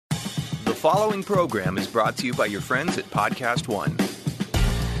The following program is brought to you by your friends at Podcast One.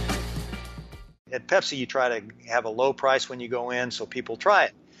 At Pepsi, you try to have a low price when you go in so people try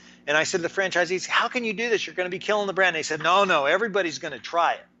it. And I said to the franchisees, how can you do this? You're going to be killing the brand. They said, no, everybody's going to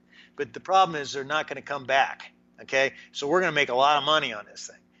try it. But the problem is they're not going to come back, okay? So we're going to make a lot of money on this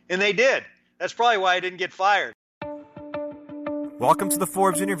thing. And they did. That's probably why I didn't get fired. Welcome to the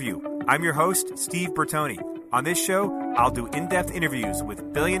Forbes Interview. I'm your host, Steve Bertoni. On this show, I'll do in-depth interviews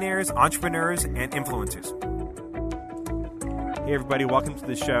with billionaires, entrepreneurs, and influencers. Hey everybody, welcome to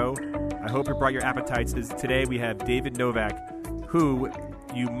the show. I hope you brought your appetites. Today we have David Novak, who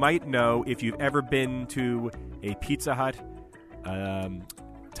you might know if you've ever been to a Pizza Hut,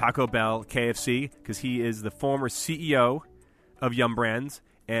 Taco Bell, KFC, because he is the former CEO of Yum Brands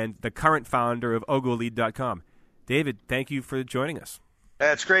and the current founder of OGoLead.com. David, thank you for joining us.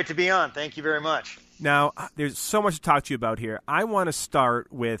 It's great to be on. Thank you very much. Now, there's so much to talk to you about here. I want to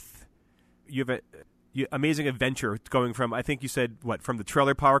start with you have an amazing adventure going from, I think you said, from the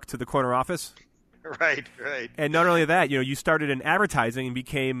trailer park to the corner office? Right. And not only that, you started in advertising and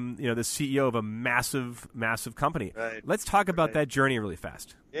became, the CEO of a massive, massive company. Right. Let's talk about that journey really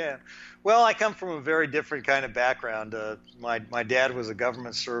fast. Yeah. Well, I come from a very different kind of background. My dad was a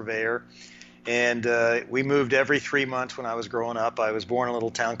government surveyor. And we moved every 3 months when I was growing up. I was born in a little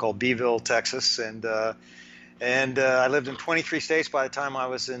town called Beeville, Texas, and I lived in 23 states by the time I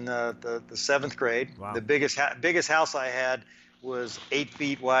was in the seventh grade. Wow. The biggest house I had was 8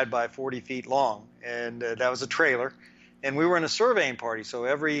 feet wide by 40 feet long, and that was a trailer. And we were in a surveying party, so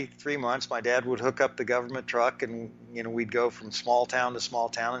every 3 months my dad would hook up the government truck, and we'd go from small town to small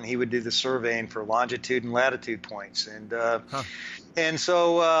town, and he would do the surveying for longitude and latitude points. And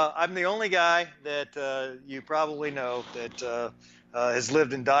so I'm the only guy that you probably know that has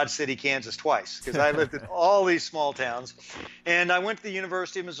lived in Dodge City, Kansas twice, because I lived in all these small towns. And I went to the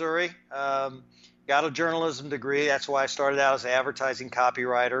University of Missouri, got a journalism degree. That's why I started out as an advertising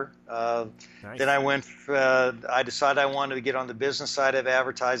copywriter. Nice. Then I decided I wanted to get on the business side of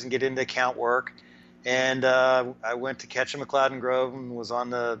advertising, get into account work. And I went to Ketchum, McLeod & Grove and was on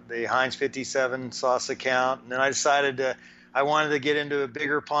the Heinz 57 sauce account. And then I decided I wanted to get into a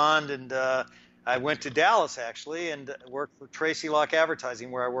bigger pond, and I went to Dallas, actually, and worked for Tracy Locke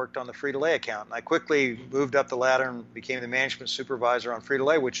Advertising, where I worked on the Frito-Lay account. And I quickly moved up the ladder and became the management supervisor on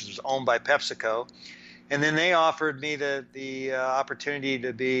Frito-Lay, which was owned by PepsiCo. And then they offered me the opportunity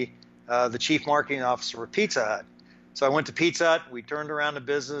to be the chief marketing officer for Pizza Hut. So I went to Pizza Hut. We turned around the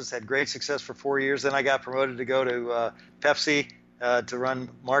business, had great success for 4 years. Then I got promoted to go to Pepsi to run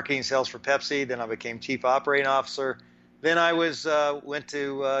marketing sales for Pepsi. Then I became chief operating officer. Then I went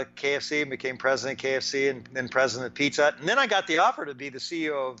to KFC and became president of KFC and then president of Pizza Hut. And then I got the offer to be the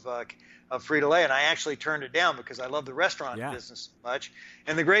CEO of Frito-Lay, and I actually turned it down because I love the restaurant business so much.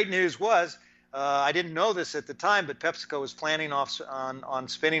 And the great news was, I didn't know this at the time, but PepsiCo was planning on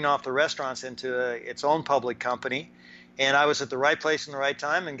spinning off the restaurants into its own public company. And I was at the right place in the right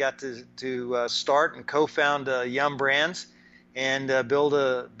time and got to start and co-found Yum Brands and build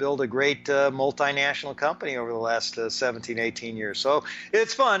a great multinational company over the last 17, 18 years. So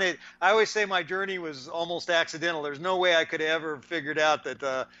it's fun. I always say my journey was almost accidental. There's no way I could have ever figured out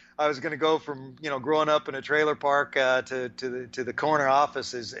that I was going to go from growing up in a trailer park to the corner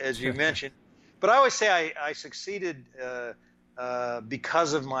office, as you mentioned. But I always say I succeeded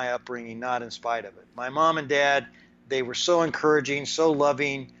because of my upbringing, not in spite of it. My mom and dad, they were so encouraging, so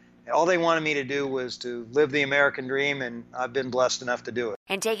loving. All they wanted me to do was to live the American dream, and I've been blessed enough to do it.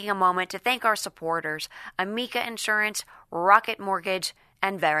 And taking a moment to thank our supporters, Amica Insurance, Rocket Mortgage,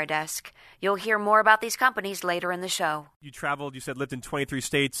 and Veridesk. You'll hear more about these companies later in the show. You traveled, you said lived in 23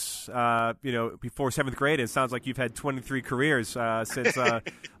 states, before seventh grade. It sounds like you've had 23 careers since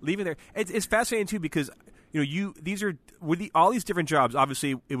leaving there. It's fascinating too because all these different jobs.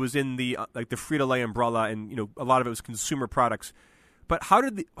 Obviously, it was in the the Frito-Lay umbrella, and a lot of it was consumer products. But how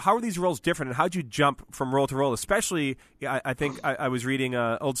are these roles different, and how did you jump from role to role? Especially, I think I was reading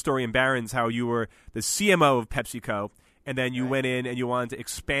an old story in Barron's how you were the CMO of PepsiCo, and then you went in and you wanted to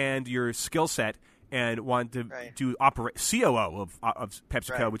expand your skill set and wanted to do COO of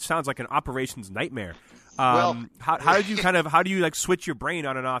PepsiCo, which sounds like an operations nightmare. How do you switch your brain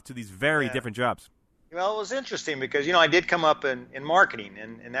on and off to these very different jobs? Well, it was interesting because I did come up in marketing,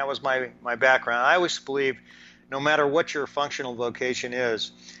 and that was my background. I always believe, no matter what your functional vocation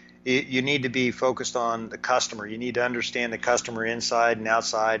is, you need to be focused on the customer. You need to understand the customer inside and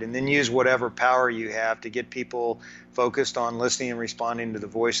outside, and then use whatever power you have to get people focused on listening and responding to the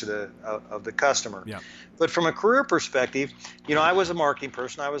voice of the customer. Yeah. But from a career perspective, I was a marketing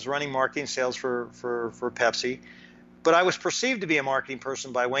person. I was running marketing sales for Pepsi. But I was perceived to be a marketing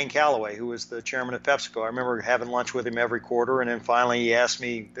person by Wayne Calloway, who was the chairman of PepsiCo. I remember having lunch with him every quarter, and then finally he asked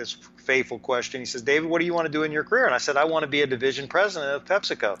me this fateful question. He says, David, what do you want to do in your career? And I said, I want to be a division president of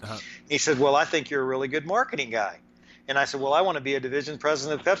PepsiCo. He said, well, I think you're a really good marketing guy. And I said, well, I want to be a division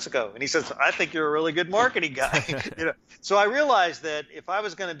president of PepsiCo. And he says, I think you're a really good marketing guy. So I realized that if I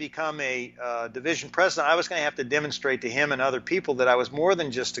was going to become a division president, I was going to have to demonstrate to him and other people that I was more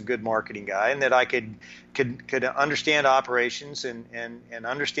than just a good marketing guy, and that I could understand operations and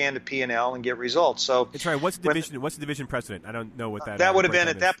understand the P&L and get results. So it's right. What's the division president? I don't know what that. That would have been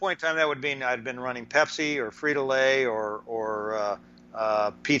at that point in time. That would have been I'd been running Pepsi or Frito-Lay or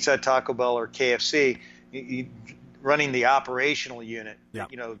Pizza Hut, Taco Bell, or KFC. Running the operational unit. Yeah.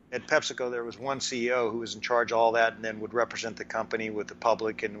 At PepsiCo, there was one CEO who was in charge of all that and then would represent the company with the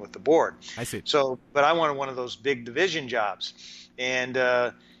public and with the board. I see. So, but I wanted one of those big division jobs. And,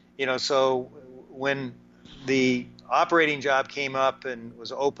 so when the operating job came up and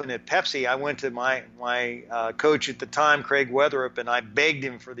was open at Pepsi, I went to my coach at the time, Craig Weatherup, and I begged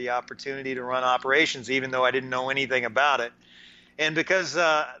him for the opportunity to run operations, even though I didn't know anything about it. And because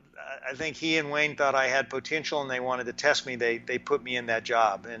I think he and Wayne thought I had potential and they wanted to test me, they put me in that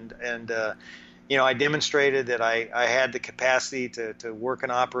job. And I demonstrated that I had the capacity to work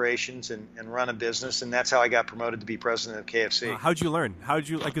in operations and run a business, and that's how I got promoted to be president of KFC. How'd you learn?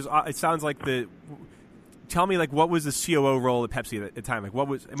 Because it sounds like tell me, what was the COO role at Pepsi at the time? It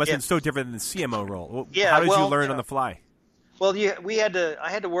must have been so different than the CMO role. How did you learn on the fly? Well, I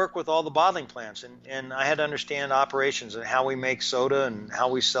had to work with all the bottling plants, and I had to understand operations and how we make soda and how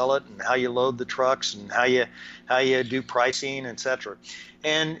we sell it and how you load the trucks and how you do pricing, et cetera.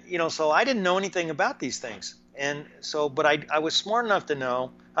 And, so I didn't know anything about these things. And so, but I was smart enough to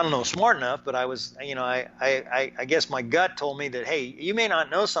know, I don't know smart enough, but I was, I guess my gut told me that, hey, you may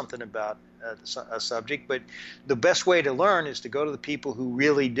not know something about a subject, but the best way to learn is to go to the people who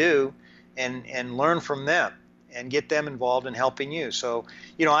really do and learn from them and get them involved in helping you. So,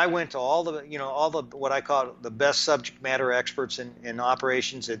 I went to all the what I call the best subject matter experts in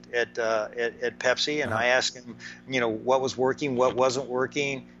operations at Pepsi, and I asked them, what was working, what wasn't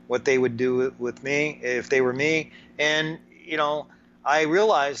working, what they would do with me if they were me, and I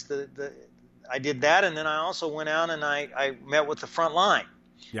realized that I did that, and then I also went out and I met with the front line.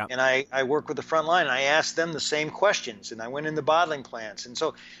 Yeah. And I worked with the front line, and I asked them the same questions, and I went into bottling plants. And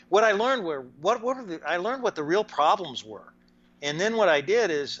so what I learned I learned what the real problems were. And then what I did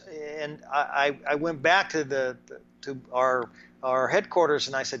is, and I went back to our headquarters,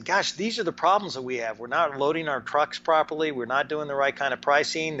 and I said, gosh, these are the problems that we have. We're not loading our trucks properly. We're not doing the right kind of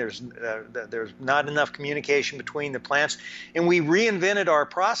pricing. There's not enough communication between the plants. And we reinvented our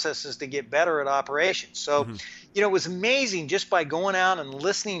processes to get better at operations. So, it was amazing just by going out and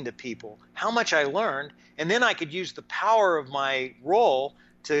listening to people, how much I learned. And then I could use the power of my role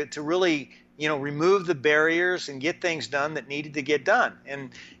to really, remove the barriers and get things done that needed to get done.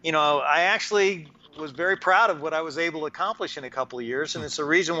 And, I actually was very proud of what I was able to accomplish in a couple of years, and it's the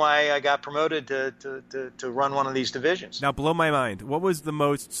reason why I got promoted to run one of these divisions. Now, blow my mind. What was the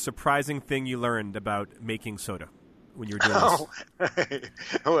most surprising thing you learned about making soda when you were doing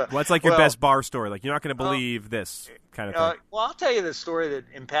this? What's your best bar story? You're not going to believe this kind of thing. Well, I'll tell you the story that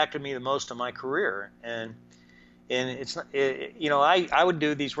impacted me the most in my career, and it's I would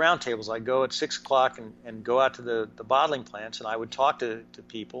do these roundtables. I'd go at 6 o'clock and go out to the bottling plants, and I would talk to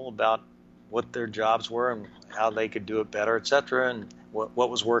people about what their jobs were and how they could do it better, et cetera, and what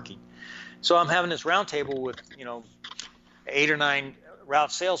was working. So I'm having this roundtable with, 8 or 9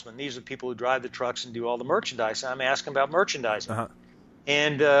 route salesmen. These are people who drive the trucks and do all the merchandise. I'm asking about merchandising.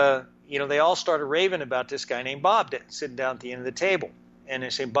 And, they all started raving about this guy named Bob sitting down at the end of the table. And they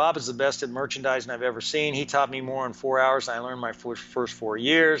say, Bob is the best at merchandising I've ever seen. He taught me more in 4 hours than I learned my first 4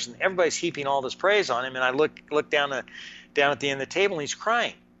 years. And everybody's heaping all this praise on him. And I look down at the end of the table, and he's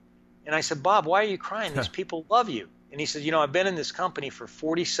crying. And I said, Bob, why are you crying? These people love you. And he said, I've been in this company for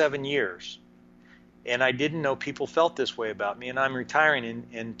 47 years, and I didn't know people felt this way about me, and I'm retiring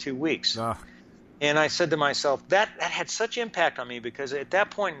in 2 weeks. And I said to myself, that had such impact on me, because at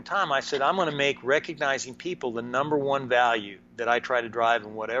that point in time, I said, I'm going to make recognizing people the number one value that I try to drive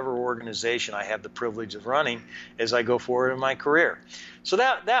in whatever organization I have the privilege of running as I go forward in my career. So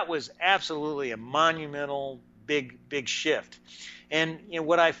that was absolutely a monumental, big shift. And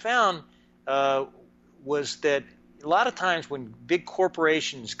what I found was that a lot of times when big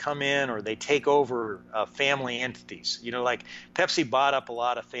corporations come in or they take over family entities, like Pepsi bought up a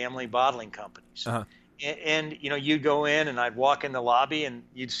lot of family bottling companies. And you'd go in, and I'd walk in the lobby, and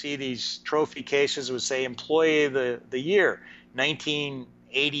you'd see these trophy cases that would say Employee of the Year,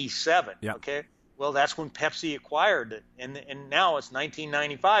 1987. Yeah. Okay. Well, that's when Pepsi acquired it, and now it's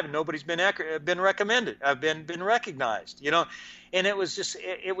 1995, and nobody's been recommended. Been recognized, and it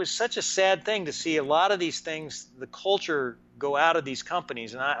was such a sad thing to see a lot of these things, the culture go out of these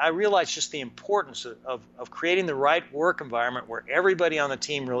companies, and I realized just the importance of creating the right work environment where everybody on the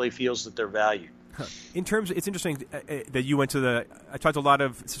team really feels that they're valued. It's interesting that you went to I talked to a lot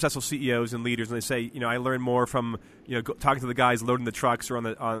of successful CEOs and leaders, and they say, I learned more from, talking to the guys loading the trucks or on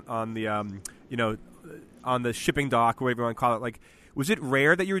the shipping dock or whatever you want to call it. Like, was it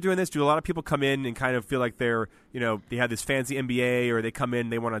rare that you were doing this? Do a lot of people come in and kind of feel like they're, they have this fancy MBA, or they come in,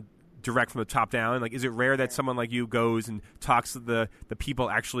 they want to direct from the top down? Like, is it rare that someone like you goes and talks to the people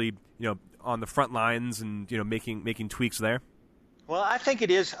actually, on the front lines and, making tweaks there? Well, I think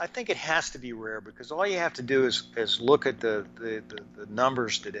it is. I think it has to be rare, because all you have to do is look at the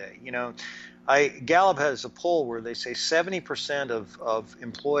numbers today. Gallup has a poll where they say 70% of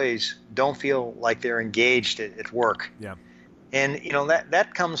employees don't feel like they're engaged at work. Yeah. And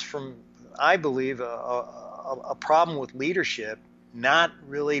that comes from, I believe, a problem with leadership, not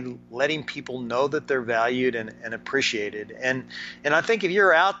really letting people know that they're valued and appreciated. And I think if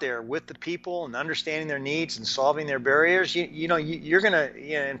you're out there with the people and understanding their needs and solving their barriers, you're gonna,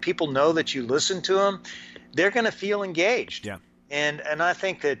 and people know that you listen to them, they're gonna feel engaged. Yeah. And I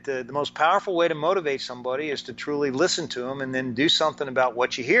think that the most powerful way to motivate somebody is to truly listen to them and then do something about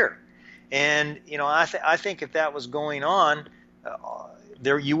what you hear. And I think if that was going on,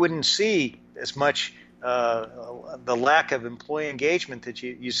 there you wouldn't see as much the lack of employee engagement that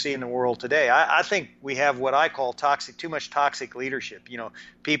you see in the world today. I think we have what I call too much toxic leadership.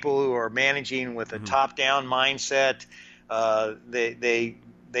 People who are managing with a top-down mindset.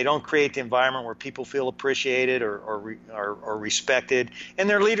 They don't create the environment where people feel appreciated or respected, and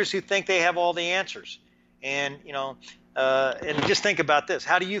they're leaders who think they have all the answers. And and just think about this: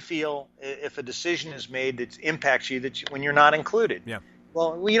 how do you feel if a decision is made that impacts you when you're not included? Yeah.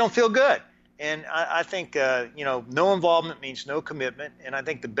 Well, you don't feel good. And I think, no involvement means no commitment. And I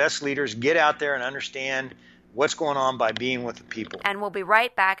think the best leaders get out there and understand what's going on by being with the people. And we'll be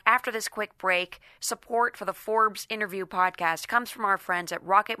right back after this quick break. Support for the Forbes Interview podcast comes from our friends at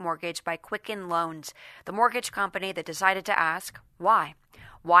Rocket Mortgage by Quicken Loans, the mortgage company that decided to ask, why?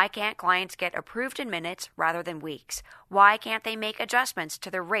 Why can't clients get approved in minutes rather than weeks? Why can't they make adjustments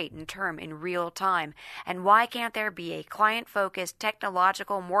to their rate and term in real time? And why can't there be a client-focused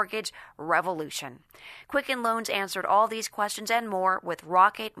technological mortgage revolution? Quicken Loans answered all these questions and more with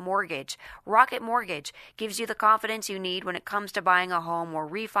Rocket Mortgage. Rocket Mortgage gives you the confidence you need when it comes to buying a home or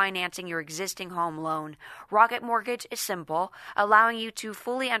refinancing your existing home loan. Rocket Mortgage is simple, allowing you to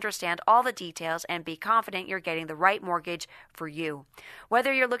fully understand all the details and be confident you're getting the right mortgage for you.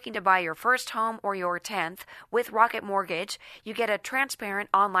 Whether you're looking to buy your first home or your 10th, with Rocket Mortgage, you get a transparent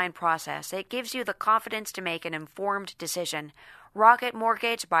online process that gives you the confidence to make an informed decision. Rocket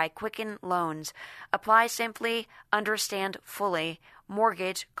Mortgage by Quicken Loans. Apply simply, understand fully,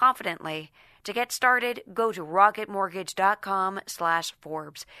 mortgage confidently. To get started, go to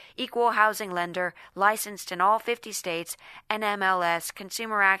rocketmortgage.com/Forbes. Equal housing lender, licensed in all 50 states, NMLS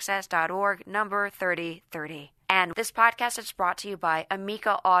consumeraccess.org, number 3030. And this podcast is brought to you by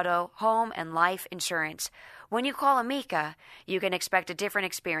Amica Auto Home and Life Insurance. When you call Amica, you can expect a different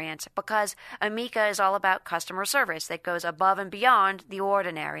experience, because Amica is all about customer service that goes above and beyond the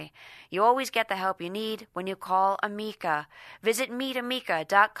ordinary. You always get the help you need when you call Amica. Visit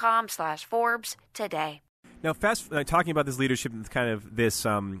meetamica.com/Forbes today. Now, talking about this leadership and kind of this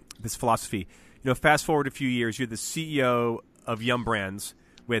philosophy, fast forward a few years, you're the CEO of Yum Brands,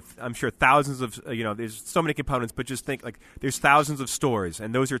 with, I'm sure, thousands of, there's so many components, but just think, like, there's thousands of stores,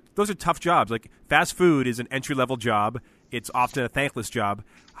 and those are tough jobs. Like, fast food is an entry-level job. It's often a thankless job.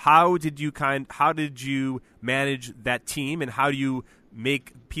 How did you manage that team, and how do you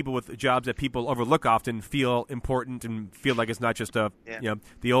make people with jobs that people overlook often feel important and feel like it's not just the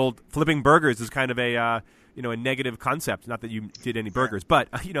old flipping burgers is kind of a negative concept. Not that you did any burgers,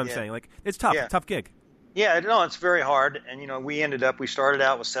 but what I'm saying, like, it's tough, tough gig. Yeah, no, it's very hard. And, we started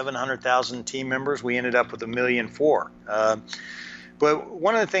out with 700,000 team members. We ended up with 1.4 million. But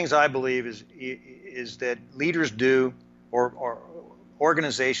one of the things I believe is that leaders do, or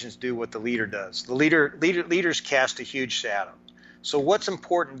organizations do, what the leader does. The leaders cast a huge shadow. So what's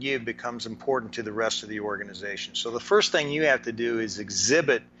important to you becomes important to the rest of the organization. So the first thing you have to do is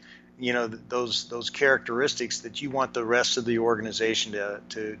exhibit, those characteristics that you want the rest of the organization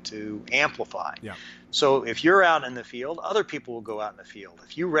to amplify. Yeah. So if you're out in the field, other people will go out in the field.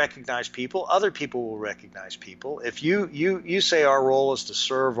 If you recognize people, other people will recognize people. If you say our role is to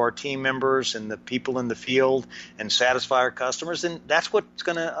serve our team members and the people in the field and satisfy our customers, then that's what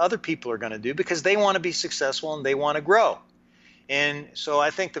other people are going to do, because they want to be successful and they want to grow. And so I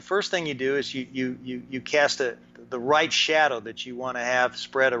think the first thing you do is you cast the right shadow that you want to have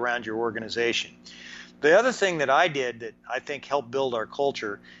spread around your organization. The other thing that I did that I think helped build our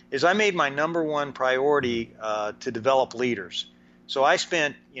culture is I made my number one priority to develop leaders. So I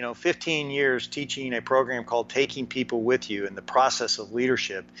spent 15 years teaching a program called Taking People With You in the process of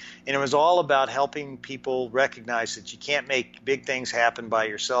leadership. And it was all about helping people recognize that you can't make big things happen by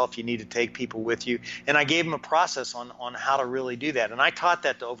yourself. You need to take people with you. And I gave them a process on how to really do that. And I taught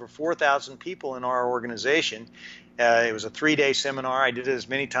that to over 4,000 people in our organization. It was a 3-day seminar. I did it as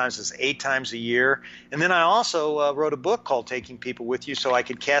many times as 8 times a year. And then I also wrote a book called Taking People With You so I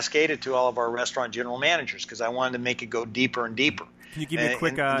could cascade it to all of our restaurant general managers, because I wanted to make it go deeper and deeper. Can you give me a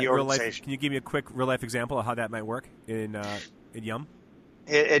quick real life? Can you give me a quick real life example of how that might work in Yum?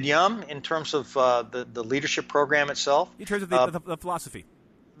 At Yum, in terms of the leadership program itself, in terms of the philosophy.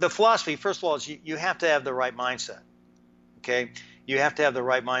 The philosophy, first of all, is you have to have the right mindset. Okay, you have to have the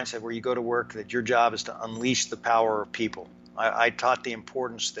right mindset where you go to work that your job is to unleash the power of people. I taught the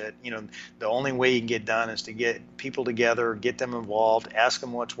importance that the only way you can get done is to get people together, get them involved, ask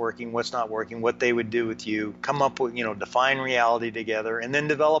them what's working, what's not working, what they would do with you, come up with define reality together, and then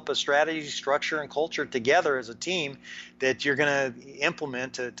develop a strategy, structure, and culture together as a team that you're going to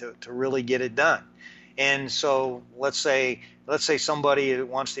implement to really get it done. And so let's say somebody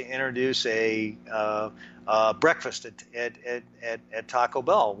wants to introduce a breakfast at Taco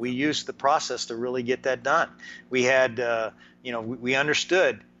Bell. We used the process to really get that done. We had, we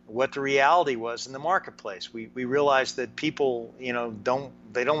understood what the reality was in the marketplace. We realized that people, don't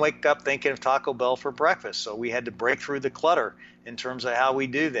wake up thinking of Taco Bell for breakfast. So we had to break through the clutter in terms of how we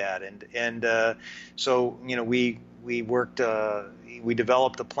do that. So we worked. We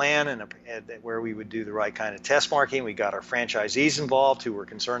developed a plan where we would do the right kind of test marketing. We got our franchisees involved who were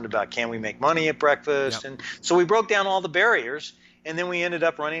concerned about, can we make money at breakfast? Yep. And so we broke down all the barriers, and then we ended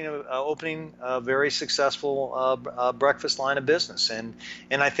up opening a very successful breakfast line of business. And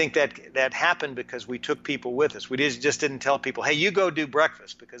I think that happened because we took people with us. We just didn't tell people, hey, you go do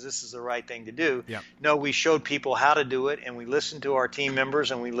breakfast because this is the right thing to do. Yep. No, we showed people how to do it, and we listened to our team members,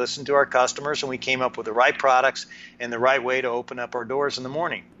 and we listened to our customers, and we came up with the right products and the right way to open up our doors in the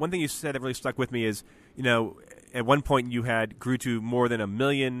morning. One thing you said that really stuck with me is, at one point you grew to more than 1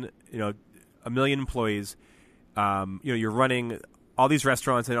 million employees. You're running all these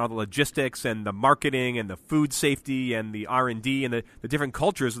restaurants and all the logistics and the marketing and the food safety and the R&D and the different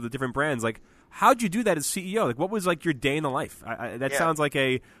cultures of the different brands. Like, how'd you do that as CEO? Like, what was your day in the life? That sounds like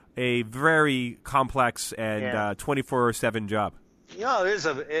a very complex and 24/7 job.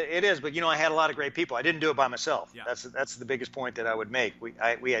 It is, but I had a lot of great people. I didn't do it by myself. Yeah. That's the biggest point that I would make.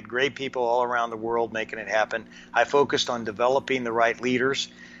 We had great people all around the world making it happen. I focused on developing the right leaders.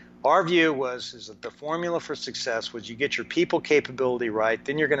 Our view is that the formula for success was you get your people capability right,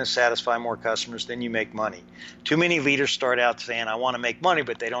 then you're going to satisfy more customers, then you make money. Too many leaders start out saying, I want to make money,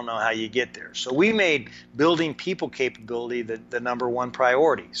 but they don't know how you get there. So we made building people capability the number one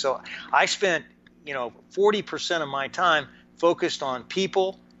priority. So I spent 40% of my time focused on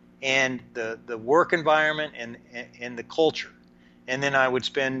people and the work environment and the culture. And then I would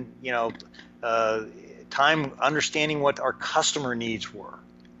spend time understanding what our customer needs were.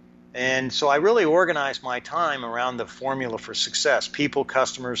 And so I really organized my time around the formula for success, people,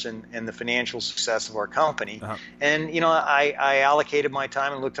 customers, and the financial success of our company. Uh-huh. And, I allocated my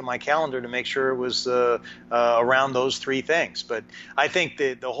time and looked at my calendar to make sure it was around those three things. But I think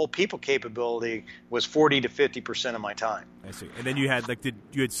the whole people capability was 40 to 50% of my time. I see. And then you had did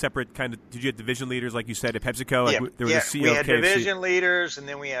you have division leaders like you said at PepsiCo? Yeah. There was a CEO we had of KFC. Division leaders, and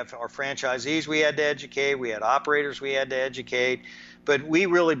then we have our franchisees we had to educate. We had operators we had to educate. But we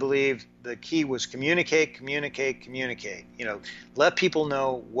really believed the key was communicate. Let people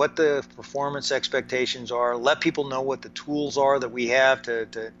know what the performance expectations are. Let people know what the tools are that we have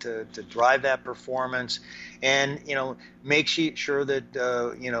to drive that performance, and make sure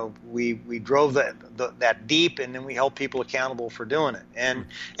that we drove that deep, and then we held people accountable for doing it, and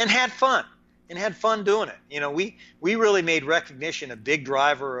had fun. And had fun doing it. We really made recognition a big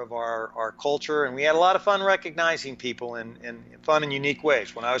driver of our culture, and we had a lot of fun recognizing people in fun and unique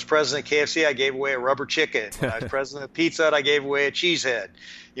ways. When I was president of KFC, I gave away a rubber chicken. When I was president of Pizza Hut, I gave away a cheese head,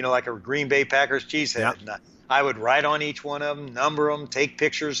 like a Green Bay Packers cheese head. Yeah. And I would write on each one of them, number them, take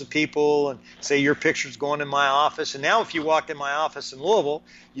pictures of people, and say your picture's going in my office. And now if you walked in my office in Louisville,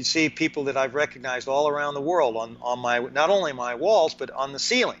 you'd see people that I've recognized all around the world on my, not only my walls, but on the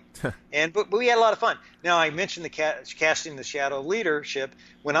ceiling. But we had a lot of fun. Now, I mentioned the casting the shadow of leadership.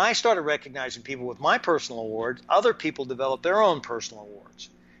 When I started recognizing people with my personal awards, other people developed their own personal awards,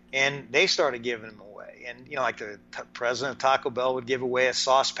 and they started giving them away. And, like the president of Taco Bell would give away a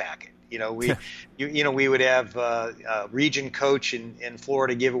sauce packet. We would have a region coach in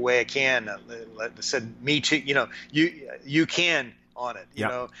Florida give away a can that said "Me too." You can on it.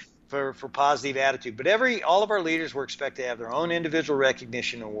 For positive attitude. But all of our leaders were expected to have their own individual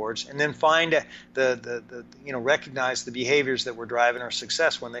recognition awards, and then find recognize the behaviors that were driving our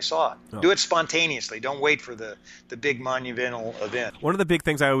success when they saw it. Oh. Do it spontaneously. Don't wait for the big monumental event. One of the big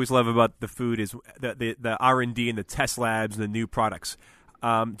things I always love about the food is the R&D and the test labs and the new products.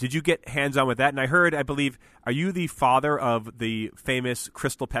 Did you get hands-on with that? And I believe, are you the father of the famous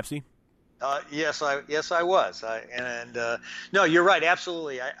Crystal Pepsi? Yes, I was. No, you're right.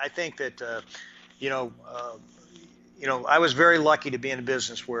 Absolutely. I think that, I was very lucky to be in a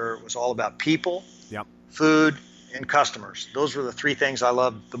business where it was all about people, food, and customers. Those were the three things I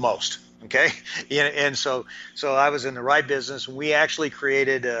loved the most. Okay. And so I was in the right business. We actually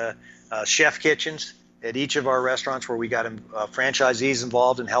created chef kitchens at each of our restaurants where we got franchisees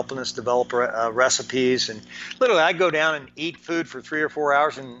involved in helping us develop recipes. And literally, I'd go down and eat food for 3 or 4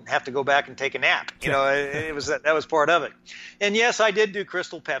 hours and have to go back and take a nap. That was part of it. And yes, I did do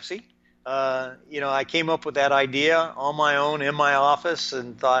Crystal Pepsi. I came up with that idea on my own in my office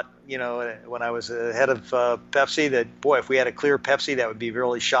and thought, when I was head of Pepsi, that, boy, if we had a clear Pepsi, that would be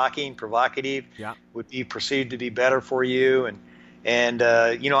really shocking, provocative, would be perceived to be better for you. And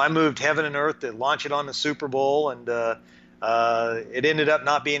I moved heaven and earth to launch it on the Super Bowl, and it ended up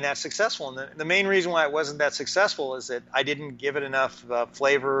not being that successful. And the main reason why it wasn't that successful is that I didn't give it enough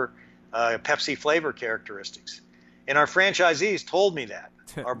Pepsi flavor characteristics. And our franchisees told me that.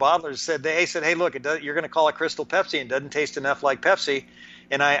 Our bottlers said, hey, look, you're going to call it Crystal Pepsi and it doesn't taste enough like Pepsi.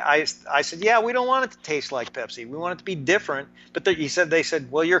 And I said, yeah, we don't want it to taste like Pepsi. We want it to be different. But they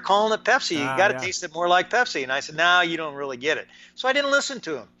said, well, you're calling it Pepsi. You got to taste it more like Pepsi. And I said, no, you don't really get it. So I didn't listen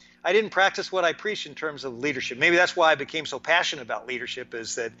to them. I didn't practice what I preach in terms of leadership. Maybe that's why I became so passionate about leadership,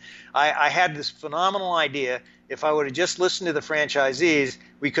 is that I had this phenomenal idea. If I would have just listened to the franchisees,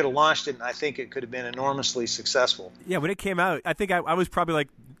 we could have launched it, and I think it could have been enormously successful. Yeah, when it came out, I think I was probably like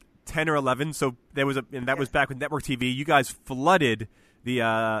 10 or 11, so that was back with network TV. You guys flooded the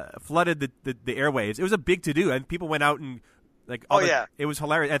airwaves. It was a big to-do, and people went out and it was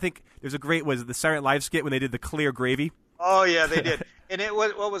hilarious. I think there's was the Saturday Night Live skit when they did the clear gravy. Oh yeah, they did. And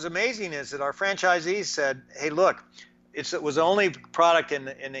what was amazing is that our franchisees said, hey, look, it was the only product in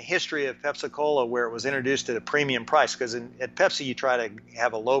the history of Pepsi-Cola where it was introduced at a premium price, because at Pepsi you try to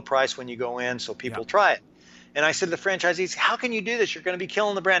have a low price when you go in so people try it. And I said to the franchisees, how can you do this? You're going to be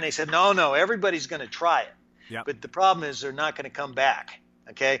killing the brand. They said, no, everybody's going to try it. Yep. But the problem is they're not going to come back.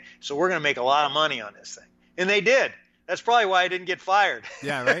 Okay, so we're going to make a lot of money on this thing. And they did. That's probably why I didn't get fired.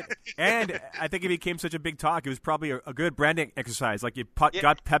 Yeah, right. And I think it became such a big talk. It was probably a good branding exercise. Like you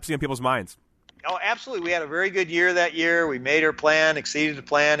got Pepsi in people's minds. Oh, absolutely. We had a very good year that year. We made our plan, exceeded the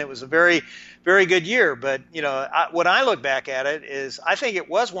plan. It was a very, very good year. But, when I look back at it is I think it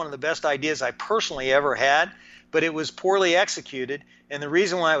was one of the best ideas I personally ever had, but it was poorly executed. And the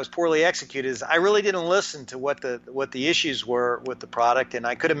reason why it was poorly executed is I really didn't listen to what the issues were with the product, and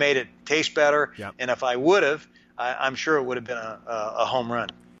I could have made it taste better. Yep. And if I would have, I'm sure it would have been a home run.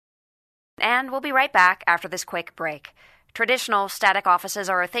 And we'll be right back after this quick break. Traditional static offices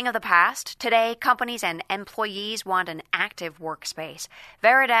are a thing of the past. Today, companies and employees want an active workspace.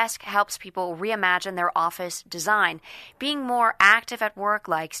 Veridesk helps people reimagine their office design. Being more active at work,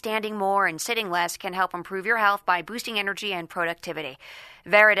 like standing more and sitting less, can help improve your health by boosting energy and productivity.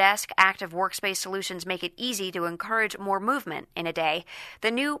 Veridesk active workspace solutions make it easy to encourage more movement in a day.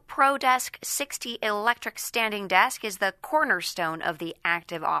 The new ProDesk 60 electric standing desk is the cornerstone of the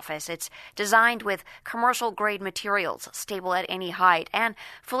active office. It's designed with commercial-grade materials, stable at any height, and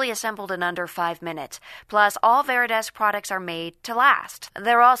fully assembled in under 5 minutes. Plus, all Veridesk products are made to last.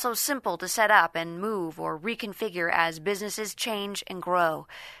 They're also simple to set up and move or reconfigure as businesses change and grow.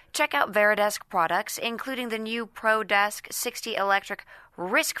 Check out Veridesk products, including the new ProDesk 60 electric,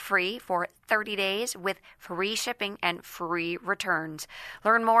 risk-free for 30 days with free shipping and free returns.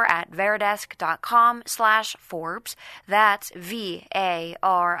 Learn more at veridesk.com/Forbes. That's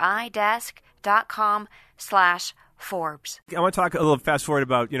VARI desk.com/Forbes. I want to talk a little fast forward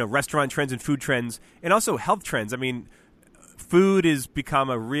about, restaurant trends and food trends and also health trends. I mean, food has become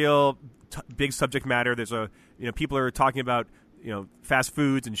a real big subject matter. There's people are talking about fast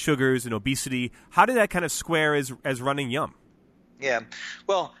foods and sugars and obesity. How did that kind of square as running Yum? Yeah,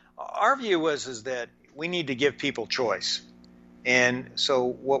 well, our view is that we need to give people choice. And so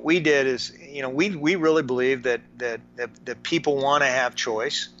what we did is, we really believe that people want to have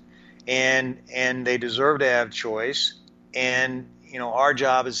choice, and they deserve to have choice. And our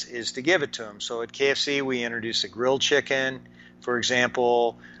job is to give it to them. So at KFC, we introduced a grilled chicken, for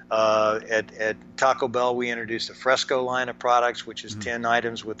example. At Taco Bell, we introduced a Fresco line of products, which is 10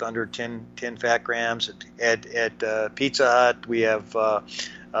 items with under 10 fat grams. At Pizza Hut, we have a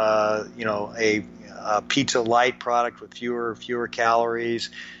pizza light product with fewer calories.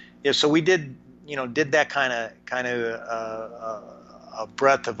 Yeah, so we did that kind of a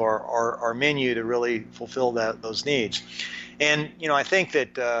breadth of our menu to really fulfill those needs. And I think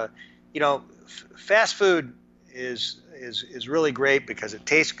that fast food is really great because it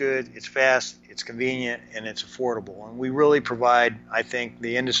tastes good, it's fast, it's convenient, and it's affordable. And we really provide, I think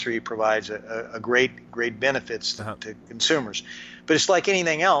the industry provides a great benefits to consumers. But it's like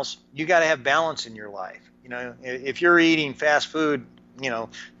anything else, you got to have balance in your life. If you're eating fast food,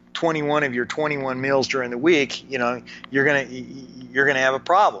 21 of your 21 meals during the week, you're gonna have a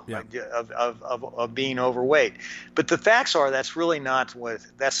problem of being overweight. But the facts are that's really not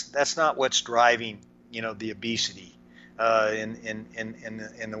that's not what's driving the obesity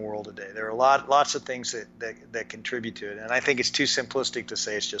in the world today. There are lots of things that contribute to it, and I think it's too simplistic to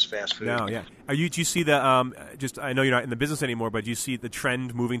say it's just fast food. No, yeah. Do you see the I know you're not in the business anymore, but do you see the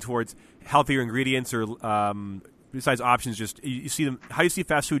trend moving towards healthier ingredients or besides options? Just you see them. How do you see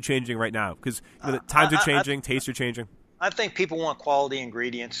fast food changing right now? Because the times are changing, tastes are changing. I think people want quality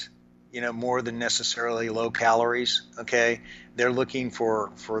ingredients, more than necessarily low calories. Okay, they're looking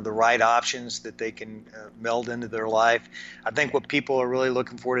for the right options that they can meld into their life. I think what people are really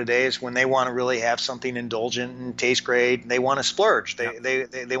looking for today is when they want to really have something indulgent and taste great, they want to splurge.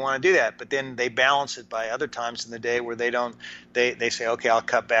 They want to do that, but then they balance it by other times in the day where they don't. They say, okay, I'll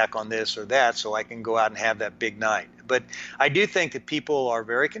cut back on this or that so I can go out and have that big night. But I do think that people are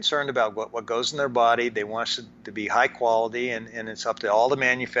very concerned about what goes in their body. They want it to be high quality, and it's up to all the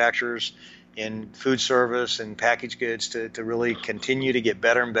manufacturers in food service and packaged goods to really continue to get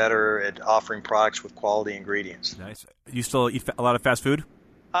better and better at offering products with quality ingredients. Nice. You still eat a lot of fast food?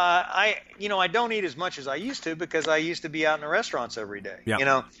 I don't eat as much as I used to because I used to be out in the restaurants every day.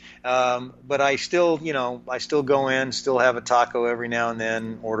 Yeah. But I still go in, still have a taco every now and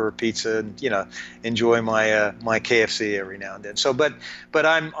then, order a pizza, and enjoy my KFC every now and then. So, but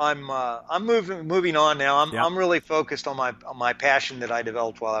I'm moving on now. I'm really focused on my passion that I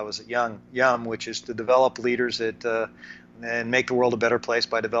developed while I was at Yum, which is to develop leaders and make the world a better place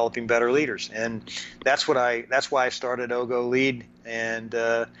by developing better leaders. And that's why I started OGoLead, and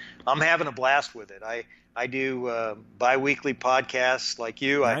I'm having a blast with it. I do bi-weekly podcasts like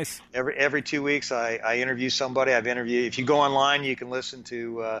you. Nice. Every 2 weeks I interview somebody. If you go online, you can listen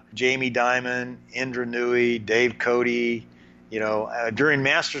to Jamie Dimon, Indra Nooyi, Dave Cody. During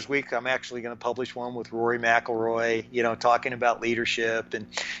Masters Week, I'm actually going to publish one with Rory McIlroy, talking about leadership. And,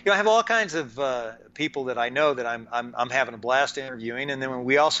 I have all kinds of people that I know that I'm having a blast interviewing. And then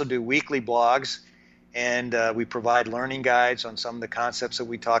we also do weekly blogs, and we provide learning guides on some of the concepts that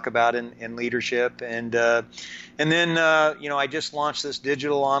we talk about in leadership. And then I just launched this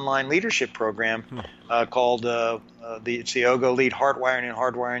digital online leadership program called it's the OGoLead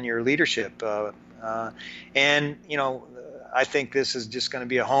Hardwiring Your Leadership. I think this is just going to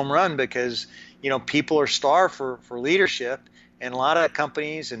be a home run because, people are starved for leadership, and a lot of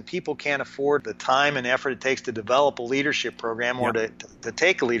companies and people can't afford the time and effort it takes to develop a leadership program or to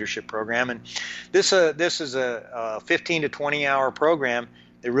take a leadership program. And this is a 15 to 20 hour program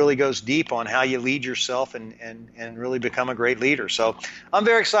that really goes deep on how you lead yourself and really become a great leader. So I'm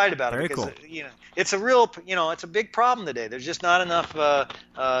very excited about it because, it's a real, it's a big problem today. There's just not enough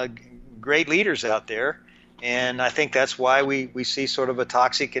great leaders out there. And I think that's why we see sort of a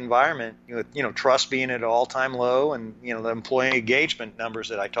toxic environment, trust being at an all-time low, and the employee engagement numbers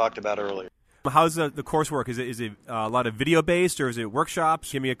that I talked about earlier. How's the coursework? Is it a lot of video-based, or is it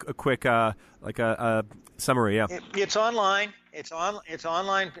workshops? Give me a quick summary. Yeah, it's online. It's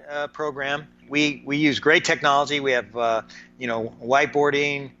online program. We use great technology. We have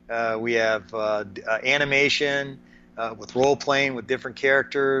whiteboarding. We have animation. With role playing with different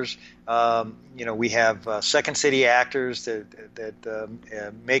characters, we have Second City actors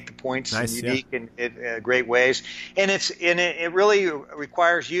that make the points in unique and great ways, and it really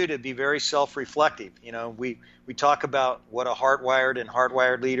requires you to be very self-reflective. We talk about what a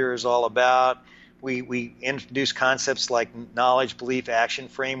hardwired leader is all about. We introduce concepts like knowledge, belief, action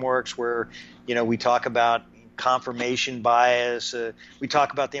frameworks, where we talk about confirmation bias. We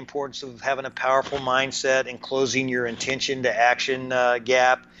talk about the importance of having a powerful mindset and closing your intention to action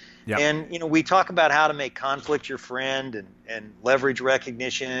gap. Yep. And we talk about how to make conflict your friend and leverage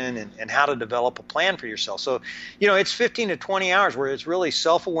recognition and how to develop a plan for yourself. So it's 15 to 20 hours where it's really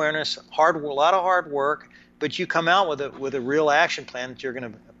self-awareness, a lot of hard work, but you come out with a real action plan that you're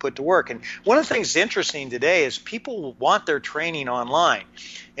going to put to work. And one of the things that's interesting today is people want their training online.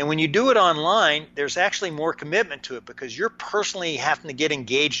 And when you do it online, there's actually more commitment to it because you're personally having to get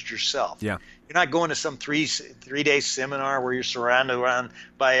engaged yourself. Yeah. You're not going to some three-day seminar where you're surrounded around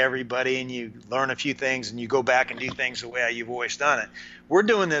by everybody and you learn a few things and you go back and do things the way you've always done it. We're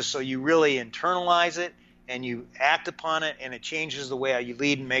doing this so you really internalize it and you act upon it, and it changes the way how you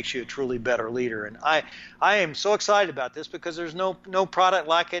lead and makes you a truly better leader. And I am so excited about this because there's no product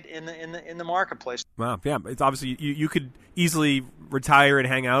like it in the marketplace. Wow, yeah, it's obviously you could easily retire and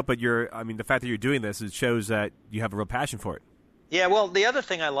hang out, but the fact that you're doing this, it shows that you have a real passion for it. Yeah, well, the other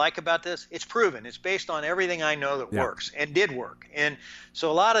thing I like about this, it's proven. It's based on everything I know that works and did work. And so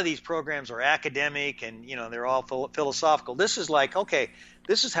a lot of these programs are academic and, they're all philosophical. This is like, okay,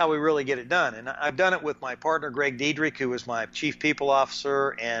 this is how we really get it done. And I've done it with my partner, Greg Diedrich, who was my chief people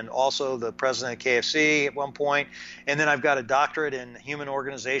officer and also the president of KFC at one point. And then I've got a doctorate in human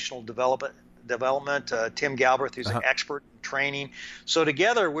organizational development, Tim Galbraith, who's an expert in training. So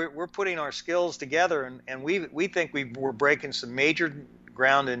together, we're putting our skills together, and we think we're breaking some major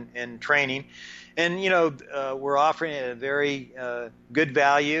ground in training. And, we're offering it at a very good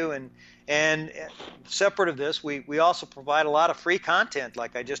value. And separate of this, we also provide a lot of free content,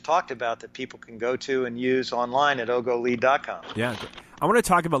 like I just talked about, that people can go to and use online at OGoLead.com. Yeah. I want to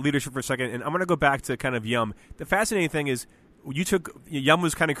talk about leadership for a second, and I'm going to go back to kind of Yum. The fascinating thing is, Yum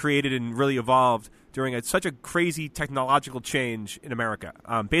was kind of created and really evolved during such a crazy technological change in America.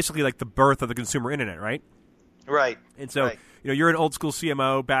 Basically like the birth of the consumer internet, right? Right. And so, you're an old school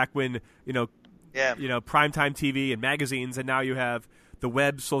CMO back when, primetime TV and magazines, and now you have the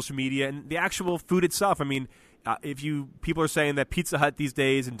web, social media, and the actual food itself. I mean, people are saying that Pizza Hut these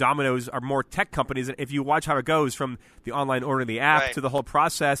days and Domino's are more tech companies. And if you watch how it goes from the online ordering the app to the whole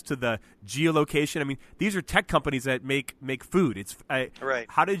process to the geolocation, I mean, these are tech companies that make food.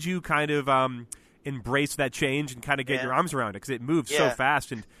 How did you kind of embrace that change and kind of get your arms around it? Because it moves so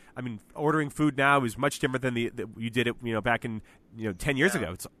fast. And I mean, ordering food now is much different than you did it, back in 10 years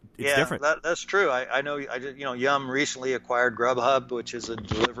ago. It's different. That's true. I know. Yum recently acquired Grubhub, which is a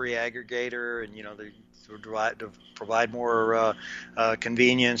delivery aggregator, and they provide more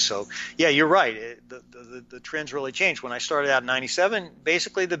convenience. So you're right. The trends really changed. When I started out in '97,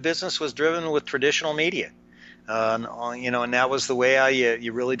 basically the business was driven with traditional media. And that was the way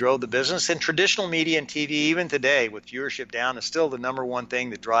you really drove the business. And traditional media and TV, even today, with viewership down, is still the number one thing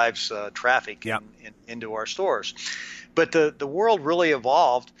that drives traffic into our stores. But the world really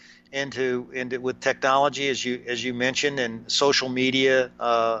evolved into with technology, as you mentioned, and social media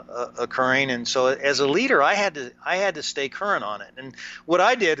occurring. And so, as a leader, I had to stay current on it. And what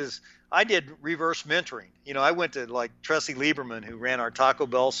I did is I did reverse mentoring. I went to like Tressie Lieberman, who ran our Taco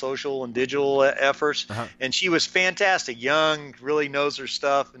Bell social and digital efforts, and she was fantastic, young, really knows her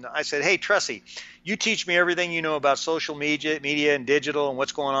stuff. And I said, hey, Tressie, you teach me everything you know about social media and digital and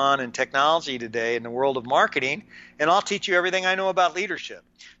what's going on in technology today in the world of marketing, and I'll teach you everything I know about leadership.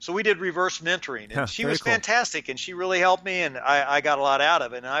 So we did reverse mentoring, and she was fantastic, and she really helped me, and I got a lot out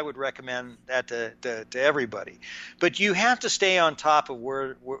of it, and I would recommend that to everybody. But you have to stay on top of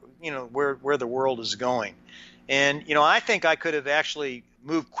where the world is going. And, I think I could have actually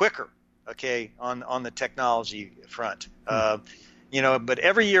moved quicker, on the technology front. But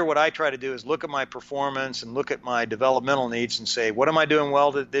every year what I try to do is look at my performance and look at my developmental needs and say, what am I doing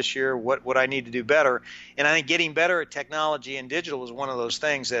well this year? What I need to do better? And I think getting better at technology and digital is one of those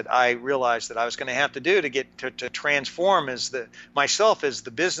things that I realized that I was going to have to do to get to transform myself as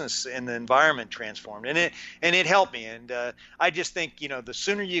the business and the environment transformed. And it helped me. And I just think, the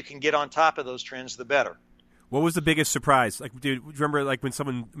sooner you can get on top of those trends, the better. What was the biggest surprise? Like, do you remember like when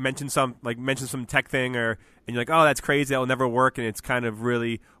someone mentioned some tech thing, and you're like, oh, that's crazy, that'll never work, and it's kind of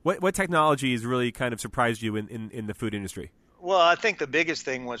really what technology has really kind of surprised you in the food industry? Well, I think the biggest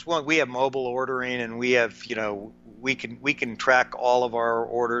thing was, one, we have mobile ordering, and we have, we can track all of our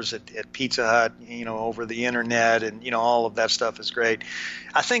orders at Pizza Hut, over the internet, and, all of that stuff is great.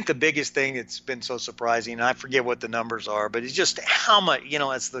 I think the biggest thing that's been so surprising, and I forget what the numbers are, but it's just how much,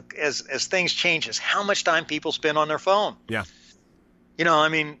 as things change, is how much time people spend on their phone. Yeah. I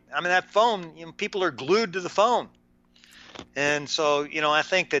mean that phone, people are glued to the phone. And so, I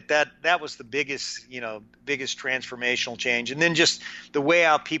think that was the biggest transformational change. And then just the way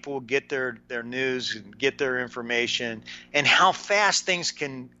how people get their news and get their information, and how fast things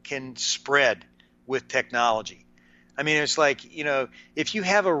can spread with technology. I mean, it's like, if you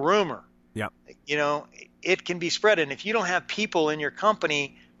have a rumor, it can be spread. And if you don't have people in your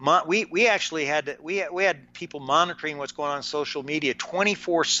company, we actually had people monitoring what's going on social media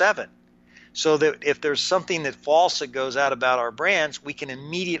 24/7. So that if there's something that false that goes out about our brands, we can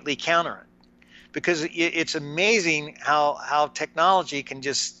immediately counter it. Because it's amazing how technology can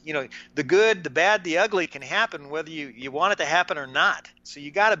just, the good, the bad, the ugly can happen whether you want it to happen or not. So you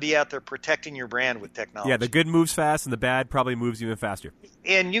got to be out there protecting your brand with technology. Yeah, the good moves fast and the bad probably moves even faster.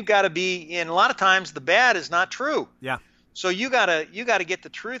 And you got to be, and a lot of times the bad is not true. Yeah. So you gotta get the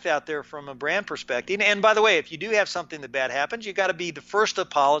truth out there from a brand perspective. And by the way, if you do have something that bad happens, you got to be the first to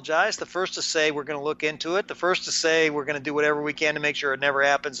apologize, the first to say we're going to look into it, the first to say we're going to do whatever we can to make sure it never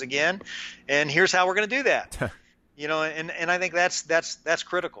happens again. And here's how we're going to do that. And I think that's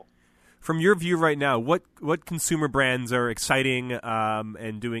critical. From your view right now, what consumer brands are exciting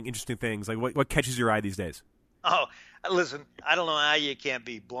and doing interesting things? Like what catches your eye these days? Oh, listen, I don't know how you can't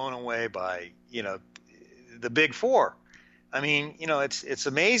be blown away by the big four. I mean, it's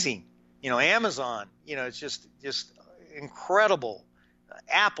amazing. Amazon, it's just incredible.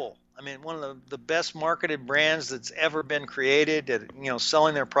 Apple, I mean, one of the best marketed brands that's ever been created at,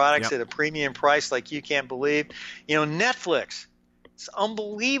 selling their products at a premium price like you can't believe. Netflix, it's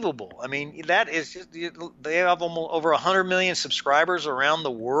unbelievable. I mean, that is just, they have almost over 100 million subscribers around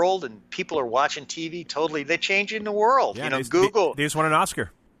the world, and people are watching TV totally. They're changing the world. Yeah, Google. They just won an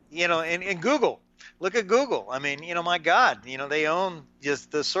Oscar. And Google. Look at Google. I mean, my God, they own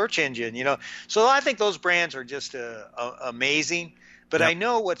just the search engine, So I think those brands are just amazing. But I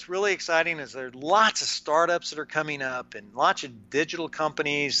know what's really exciting is there are lots of startups that are coming up and lots of digital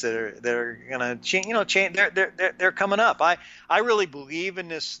companies that are going to change. They're coming up. I really believe in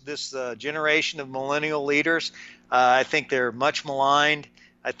this generation of millennial leaders. I think they're much maligned.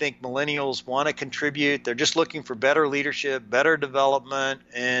 I think millennials want to contribute. They're just looking for better leadership, better development,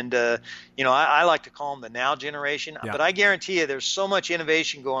 and I like to call them the now generation. Yeah. But I guarantee you, there's so much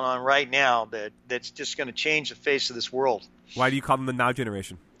innovation going on right now that's just going to change the face of this world. Why do you call them the now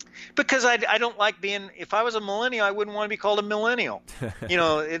generation? Because I don't like being. If I was a millennial, I wouldn't want to be called a millennial.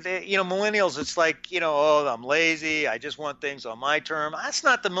 Millennials. It's like I'm lazy. I just want things on my term. That's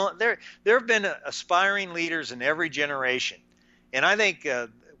not the. There have been aspiring leaders in every generation. And I think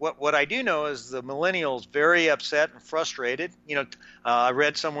what I do know is the millennials very upset and frustrated. I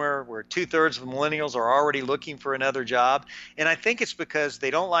read somewhere where 2/3 of millennials are already looking for another job, and I think it's because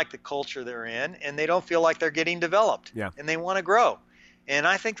they don't like the culture they're in, and they don't feel like they're getting developed, and they want to grow. And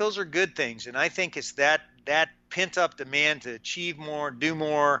I think those are good things, and I think it's that pent up demand to achieve more, do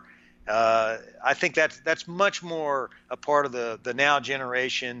more. I think that's much more a part of the now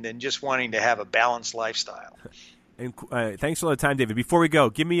generation than just wanting to have a balanced lifestyle. And thanks for all the time, David. Before we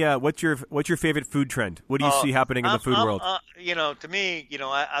go, give me what's your favorite food trend? What do you see happening in the food world? To me,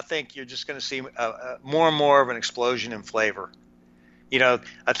 I think you're just going to see more and more of an explosion in flavor.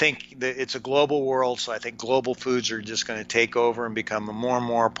 I think it's a global world, so I think global foods are just going to take over and become more and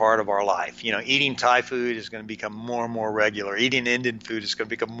more a part of our life. Eating Thai food is going to become more and more regular. Eating Indian food is going to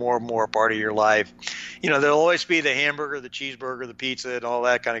become more and more a part of your life. There'll always be the hamburger, the cheeseburger, the pizza, and all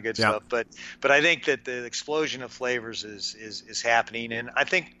that kind of good stuff. But I think that the explosion of flavors is happening. And I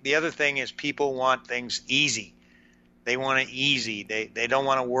think the other thing is people want things easy. They want it easy. They don't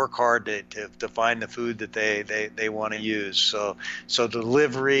want to work hard to find the food that they want to use. So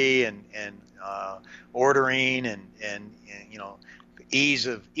delivery and ordering and ease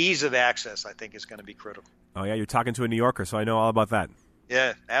of access, I think, is going to be critical. Oh yeah, you're talking to a New Yorker, so I know all about that.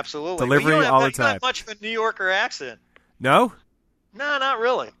 Yeah, absolutely. Delivery all the time. You don't have much of a New Yorker accent. No? No, not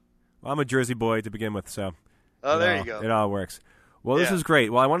really. Well, I'm a Jersey boy to begin with, so. There you go. It all works. Well, this is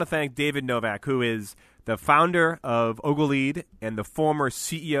great. Well, I want to thank David Novak, who is the founder of OGoLead and the former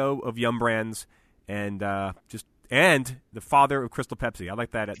CEO of Yum Brands, and the father of Crystal Pepsi. I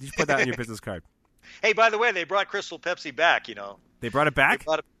like that. You should put that on your business card. Hey, by the way, they brought Crystal Pepsi back. They brought it back.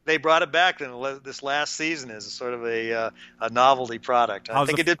 They brought it back in this last season as sort of a novelty product. I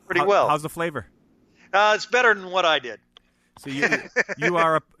think it did pretty well. How's the flavor? It's better than what I did. So you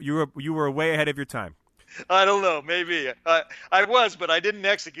were way ahead of your time. I don't know. Maybe. I was, but I didn't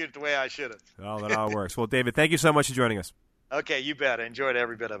execute it the way I should have. Oh, that all works. Well, David, thank you so much for joining us. Okay, you bet. I enjoyed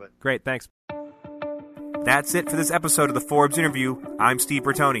every bit of it. Great. Thanks. That's it for this episode of the Forbes Interview. I'm Steve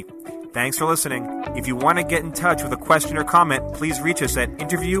Bertoni. Thanks for listening. If you want to get in touch with a question or comment, please reach us at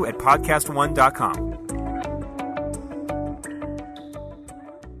interview@podcastone.com.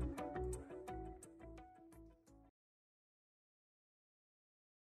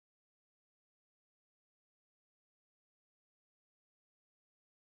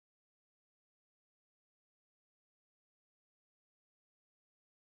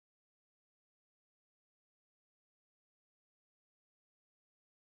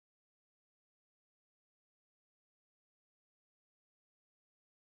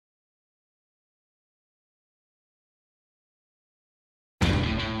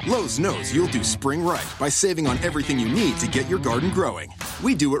 Lowe's knows you'll do spring right by saving on everything you need to get your garden growing.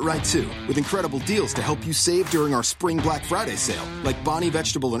 We do it right too, with incredible deals to help you save during our Spring Black Friday sale, like Bonnie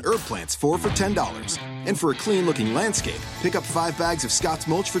vegetable and herb plants 4 for $10. And for a clean-looking landscape, pick up 5 bags of Scott's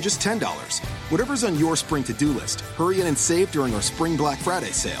mulch for just $10. Whatever's on your spring to-do list, hurry in and save during our Spring Black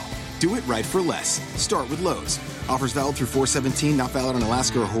Friday sale. Do it right for less. Start with Lowe's. Offers valid through 4/17, not valid on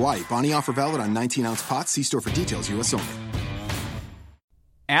Alaska or Hawaii. Bonnie offer valid on 19-ounce pots. See store for details, U.S. only.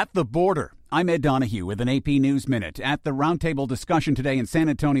 At the border, I'm Ed Donahue with an AP News Minute. At the roundtable discussion today in San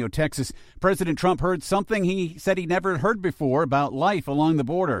Antonio, Texas, President Trump heard something he said he never heard before about life along the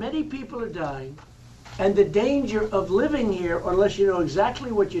border. Many people are dying, and the danger of living here, unless you know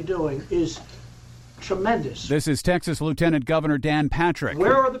exactly what you're doing, is tremendous. This is Texas Lieutenant Governor Dan Patrick.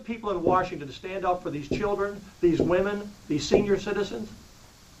 Where are the people in Washington to stand up for these children, these women, these senior citizens?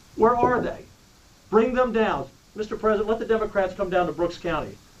 Where are they? Bring them down. Mr. President, let the Democrats come down to Brooks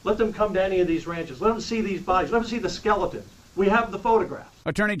County. Let them come to any of these ranches. Let them see these bodies. Let them see the skeletons. We have the photographs.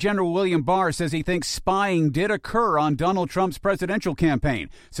 Attorney General William Barr says he thinks spying did occur on Donald Trump's presidential campaign,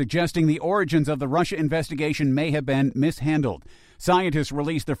 suggesting the origins of the Russia investigation may have been mishandled. Scientists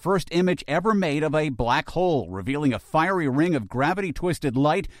released the first image ever made of a black hole, revealing a fiery ring of gravity-twisted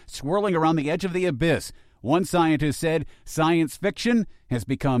light swirling around the edge of the abyss. One scientist said science fiction has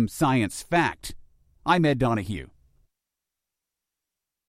become science fact. I'm Ed Donahue.